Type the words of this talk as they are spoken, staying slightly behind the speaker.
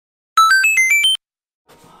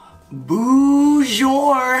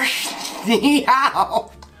Bonjour. Ni hao.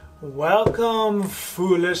 Welcome,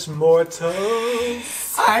 foolish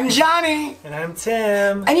mortals. I'm Johnny. And I'm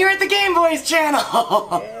Tim. And you're at the Gaymeboyz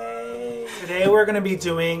channel. Yay. Today we're going to be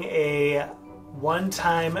doing a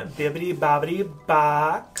one-time Bibbidi Bobbidi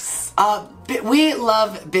box. We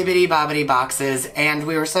love Bibbidi Bobbidi boxes, and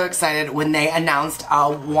we were so excited when they announced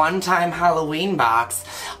a one-time Halloween box.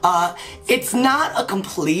 It's not a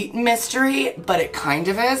complete mystery, but it kind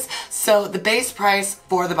of is. So the base price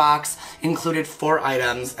for the box included 4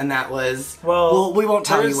 items, and that was, well we won't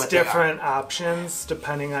tell you what they are. There's different options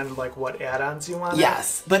depending on like what add-ons you want.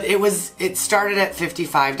 Yes, but it started at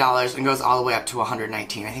 $55 and goes all the way up to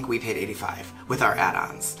 $119. I think we paid $85 with our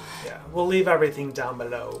add-ons. Yeah, we'll leave everything down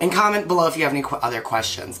below. And comment below if you have any other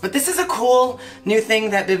questions. But this is a cool new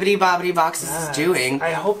thing that Bibbidi Bobbidi Boxes is doing.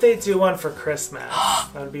 I hope they do one for Christmas.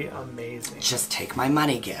 That would be amazing. Just take my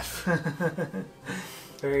money, GIF.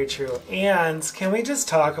 Very true. And can we just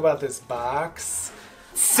talk about this box?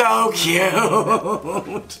 So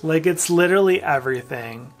cute! Like, it's literally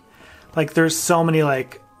everything. Like, there's so many,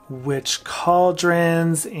 like, witch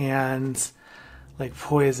cauldrons and, like,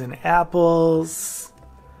 poison apples.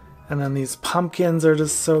 And then these pumpkins are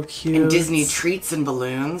just so cute. And Disney treats and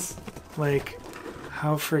balloons. Like,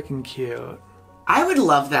 how freaking cute. I would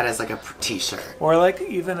love that as, like, a t-shirt. Or, like,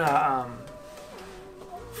 even a,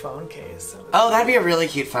 phone case. Oh, that'd be a really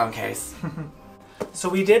cute phone case. So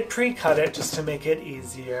we did pre-cut it just to make it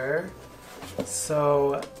easier.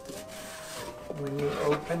 So when you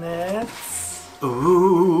open it,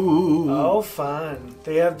 ooh, oh fun!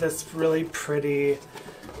 They have this really pretty,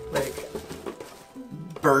 like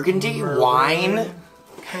burgundy maroon, wine.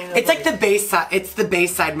 Kind of it's like the base side. It's the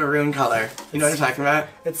base side maroon color. You know what I'm talking about?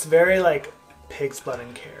 It's very like pig's blood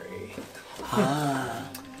and curry. Ah.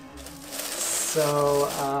 So,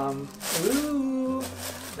 ooh,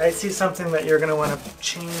 I see something that you're going to want to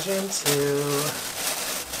change into.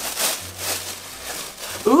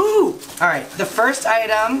 Ooh! Alright, the first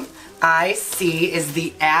item I see is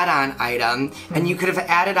the add-on item, and you could have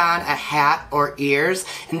added on a hat or ears,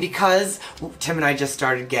 and because Tim and I just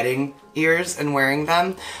started getting ears and wearing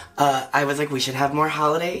them, I was like, we should have more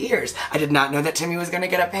holiday ears. I did not know that Timmy was going to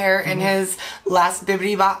get a pair in his last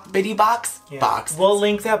Bibbidi Bobbidi box. We'll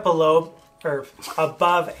link that below. Or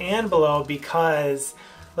above and below, because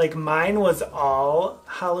like mine was all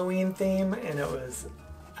Halloween theme and it was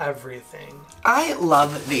everything. I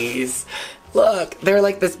love these. Look, they're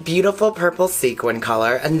like this beautiful purple sequin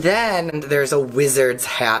color, and then there's a wizard's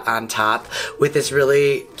hat on top with this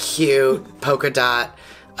really cute polka dot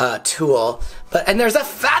tulle. And there's a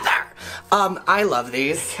feather! I love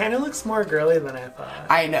these. It kind of looks more girly than I thought.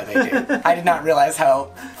 I know they do. I did not realize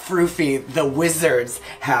how froofy the wizard's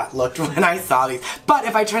hat looked when I saw these. But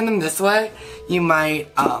if I turn them this way, you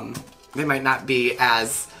might, they might not be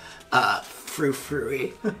as,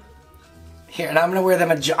 frou-frou-y. Here, and I'm gonna wear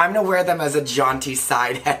them as a jaunty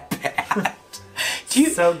side headband.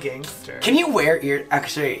 So gangster. Can you wear ears?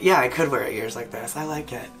 Actually, yeah, I could wear ears like this. I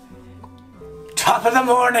like it. Top of the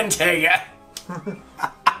morning to you.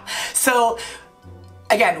 So,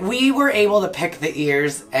 again, we were able to pick the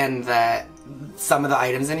ears and some of the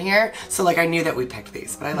items in here. So, like, I knew that we picked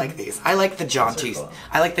these, but I like these. I like the jaunty. Cool.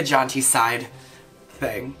 I like the jaunty side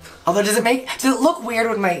thing. Although, does it look weird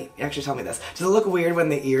when actually tell me this. Does it look weird when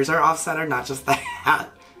the ears are off center, not just the hat?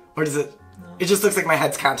 Or does it? No. It just looks like my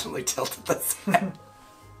head's constantly tilted this way.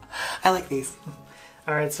 I like these.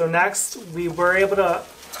 All right. So next, we were able to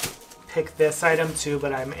pick this item too,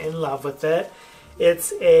 but I'm in love with it.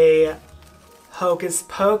 It's a Hocus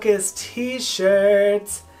Pocus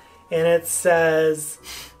t-shirt, and it says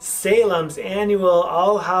Salem's annual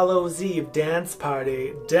All Hallows Eve dance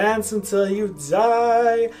party. Dance until you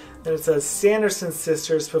die. And it says Sanderson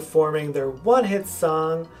sisters performing their one-hit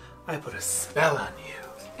song, I Put a Spell on You.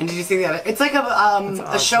 And did you see the other? It's like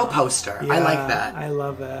a show poster. Yeah, I like that. I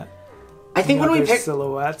love it. I think when we picked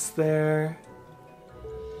silhouettes there.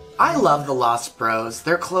 I love the Lost Bros.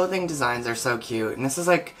 Their clothing designs are so cute, and this is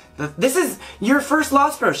like this is your first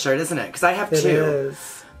Lost Bros shirt, isn't it? Because I have 2. It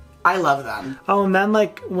is. I love them. Oh, and then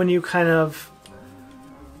like when you kind of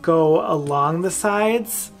go along the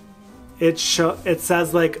sides, it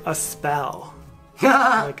says like a spell,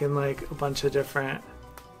 like in like a bunch of different.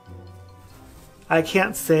 I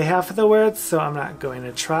can't say half of the words, so I'm not going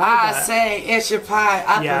to try. I say it's your pie.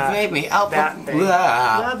 Apple made me. That thing.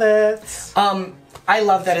 Love it. I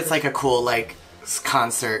love that it's like a cool like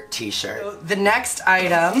concert t-shirt. So the next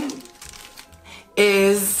item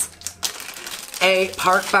is a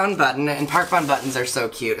park bound button, and park bound buttons are so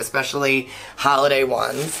cute, especially holiday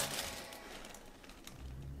ones.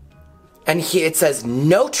 And it says,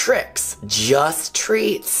 no tricks, just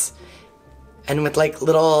treats. And with like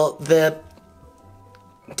the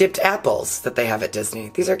dipped apples that they have at Disney.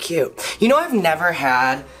 These are cute. You know, I've never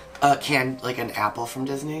had like an apple from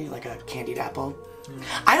Disney, like a candied apple.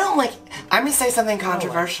 I don't like, I'm gonna say something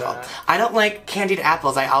controversial. I don't like candied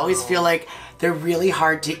apples. I always feel like they're really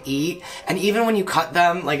hard to eat, and even when you cut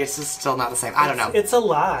them, like, it's just still not the same. I don't know. It's a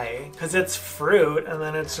lie, because it's fruit, and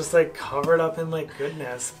then it's just like covered up in like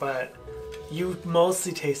goodness, but you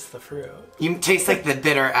mostly taste the fruit. You taste like the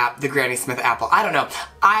bitter the Granny Smith apple. I don't know.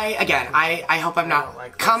 I hope I'm not.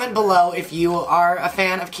 Like comment below if you are a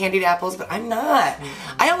fan of candied apples, but I'm not.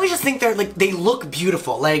 I always just think they look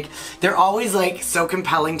beautiful. Like, they're always like so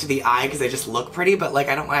compelling to the eye because they just look pretty, but like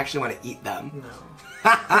I don't actually want to eat them.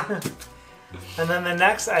 No. And then the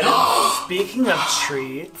next item, speaking of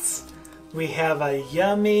treats, we have a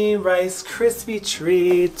yummy Rice Krispie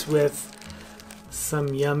treat with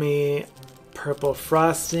some yummy purple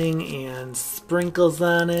frosting and sprinkles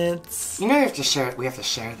on it. You know you have to share it. We have to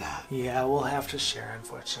share that. Yeah, we'll have to share,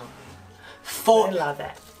 unfortunately. I love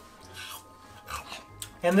it.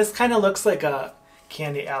 And this kind of looks like a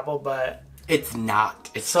candy apple, but it's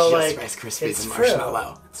not. It's so just like, Rice Krispies and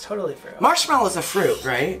marshmallow. Fruit. It's totally fruit. Marshmallow's a fruit,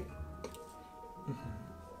 right?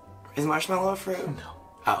 Is marshmallow a fruit? No.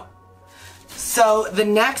 Oh. So the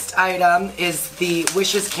next item is the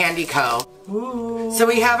Wishes Candy Co. Ooh. So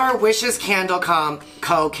we have our Wishes Candle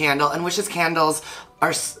Co. candle, and Wishes candles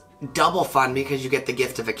are double fun because you get the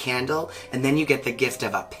gift of a candle, and then you get the gift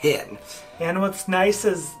of a pin. And what's nice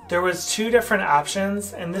is there was 2 different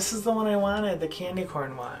options, and this is the one I wanted, the candy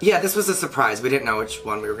corn one. Yeah, this was a surprise. We didn't know which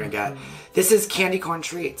one we were gonna get. This is candy corn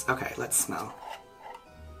treats. Okay, let's smell.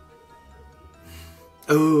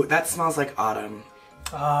 Ooh, that smells like autumn.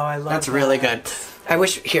 Oh, I love that. That's really good. I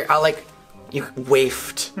wish, here, I'll like, you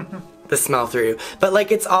waft the smell through. But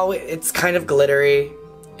like, it's kind of glittery.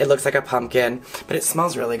 It looks like a pumpkin, but it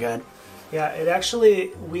smells really good. Yeah, it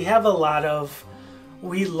actually, we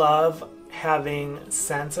love having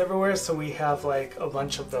scents everywhere, so we have like a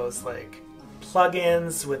bunch of those like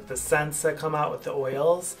plug-ins with the scents that come out with the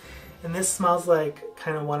oils. And this smells like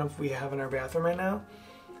kind of one we have in our bathroom right now.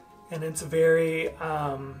 And it's very,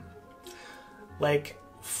 like,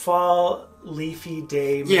 fall leafy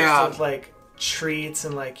day mixed with, like, treats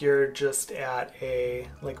and, like, you're just at a,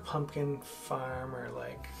 like, pumpkin farm or,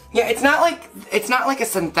 like... Yeah, it's not like a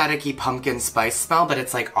synthetic-y pumpkin spice smell, but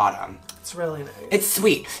it's, like, autumn. It's really nice. It's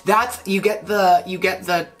sweet. You get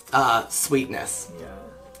the sweetness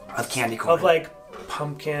of candy corn. Of, like,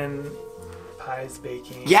 pumpkin pies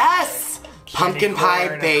baking. Yes! Pumpkin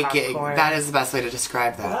pie baking. That is the best way to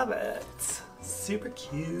describe that. Love it. Super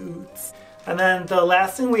cute. And then the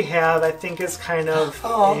last thing we have, I think, is kind of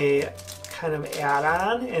a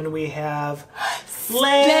add-on, and we have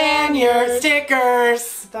lanyard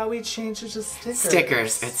stickers. I thought we changed it to stickers.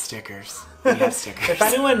 Stickers. It's stickers. We have stickers. If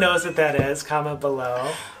anyone knows what that is, comment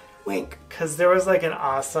below. Wink. Because there was like an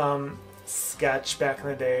awesome sketch back in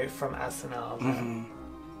the day from SNL that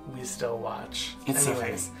we still watch. It's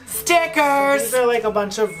anyways. Stickers! So these are like a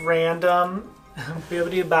bunch of random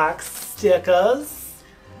Bibbidi Box stickers.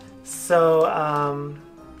 So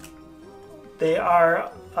they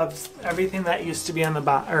are of everything that used to be on the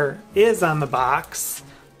box, or is on the box,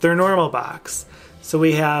 their normal box. So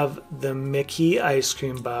we have the Mickey ice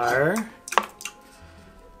cream bar,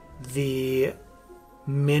 the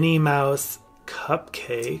Minnie Mouse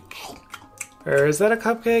cupcake. Or is that a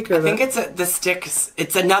cupcake? Or I think it's the sticks.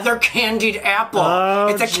 It's another candied apple. Oh,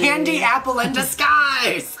 it's a candy apple in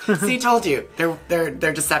disguise. See, told you.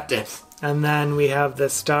 They're deceptive. And then we have the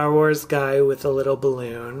Star Wars guy with a little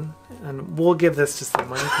balloon, and we'll give this to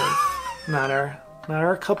someone because not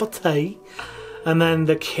our cup of tea. And then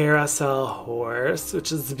the carousel horse,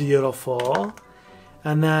 which is beautiful,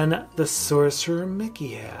 and then the Sorcerer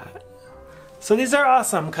Mickey hat. So these are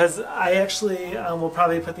awesome because I actually will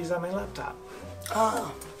probably put these on my laptop.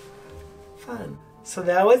 Oh, fun. So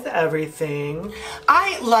that was everything.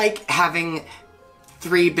 I like having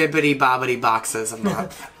 3 Bibbidi Bobbidi boxes a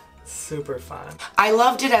month. Super fun. I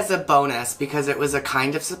loved it as a bonus because it was a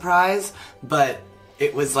kind of surprise, but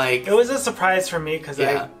it was like... It was a surprise for me because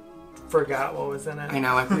I forgot what was in it. I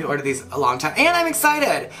know, we ordered these a long time. And I'm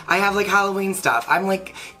excited! I have like Halloween stuff. I'm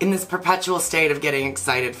like in this perpetual state of getting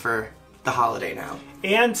excited for the holiday now.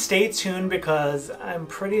 And stay tuned because I'm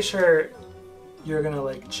pretty sure you're gonna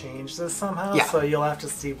like change this somehow. Yeah. So you'll have to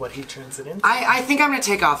see what he turns it into. I think I'm gonna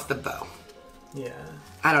take off the bow. Yeah.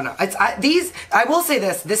 I don't know. I will say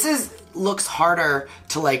this looks harder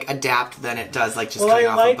to like adapt than it does like just cutting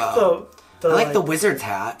off a bow. I like the wizard's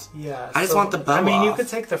hat. Yeah. I just want the bow I mean, you off. could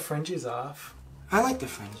take the fringes off. I like the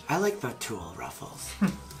fringe. I like the tulle ruffles.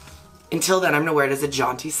 Until then, I'm gonna wear it as a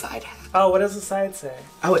jaunty side hat. Oh, what does the side say?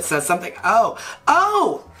 Oh, it says something. Oh!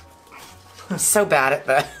 I'm so bad at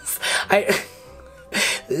this.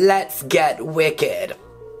 Let's get wicked.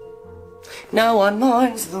 No one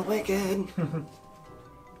mourns the wicked.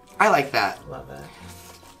 I like that. Love it.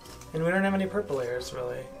 And we don't have any purple ears,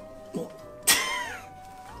 really.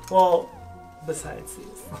 Well, besides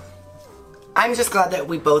these. I'm just glad that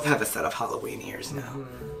we both have a set of Halloween ears now.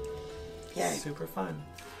 Yay. Super fun.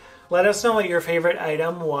 Let us know what your favorite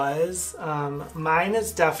item was. Mine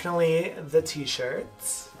is definitely the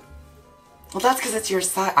t-shirts. Well, that's because it's your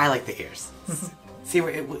side. I like the ears. See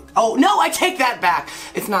where it would. Oh no, I take that back.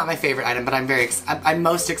 It's not my favorite item, but I'm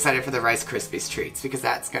most excited for the Rice Krispies treats because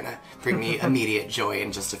that's gonna bring me immediate joy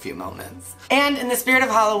in just a few moments. And in the spirit of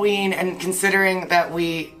Halloween, and considering that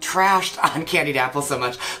we trashed on candied apples so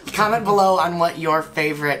much, comment below on what your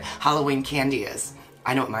favorite Halloween candy is.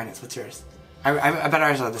 I know what mine is. What's yours? I bet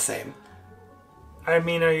ours are the same. I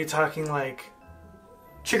mean, are you talking like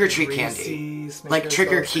trick-or-treat candy? Like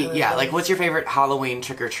trick-or-treat, yeah. Like, what's your favorite Halloween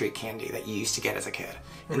trick-or-treat candy that you used to get as a kid?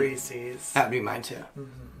 Reese's. That would be mine too.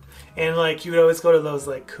 And like, you would always go to those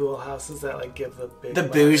like cool houses that like give the big... The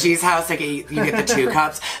bougie's house, like you get the 2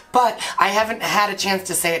 cups. But I haven't had a chance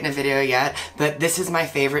to say it in a video yet, but this is my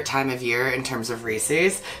favorite time of year in terms of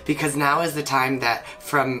Reese's, because now is the time that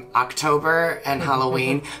from October and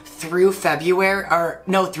Halloween through February, or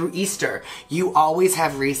no, through Easter, you always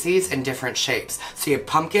have Reese's in different shapes. So you have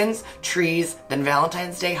pumpkins, trees, then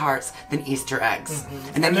Valentine's Day hearts, then Easter eggs.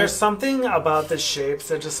 And then there's something about the shapes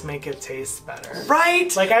that just make it taste better.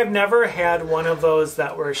 Right? Like, I've never had one of those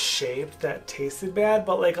that were shaped that tasted bad,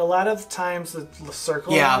 but like a lot of times the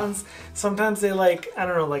circle ones, sometimes they like, I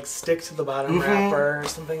don't know, like stick to the bottom wrapper or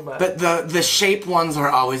something. But the shape ones are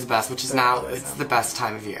always best, which is now, it's the best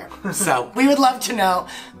time of year. So we would love to know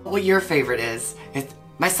what your favorite is.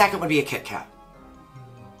 My second would be a Kit Kat.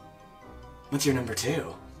 What's your number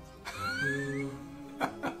 2?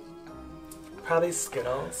 Probably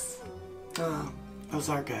Skittles. Oh, those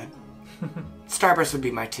are good. Starburst would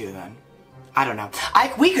be my 2 then. I don't know.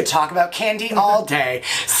 We could talk about candy all day.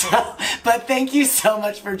 But thank you so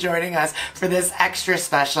much for joining us for this extra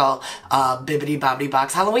special Bibbidi Bobbidi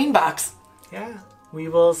Box Halloween box. Yeah. We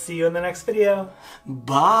will see you in the next video.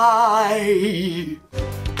 Bye.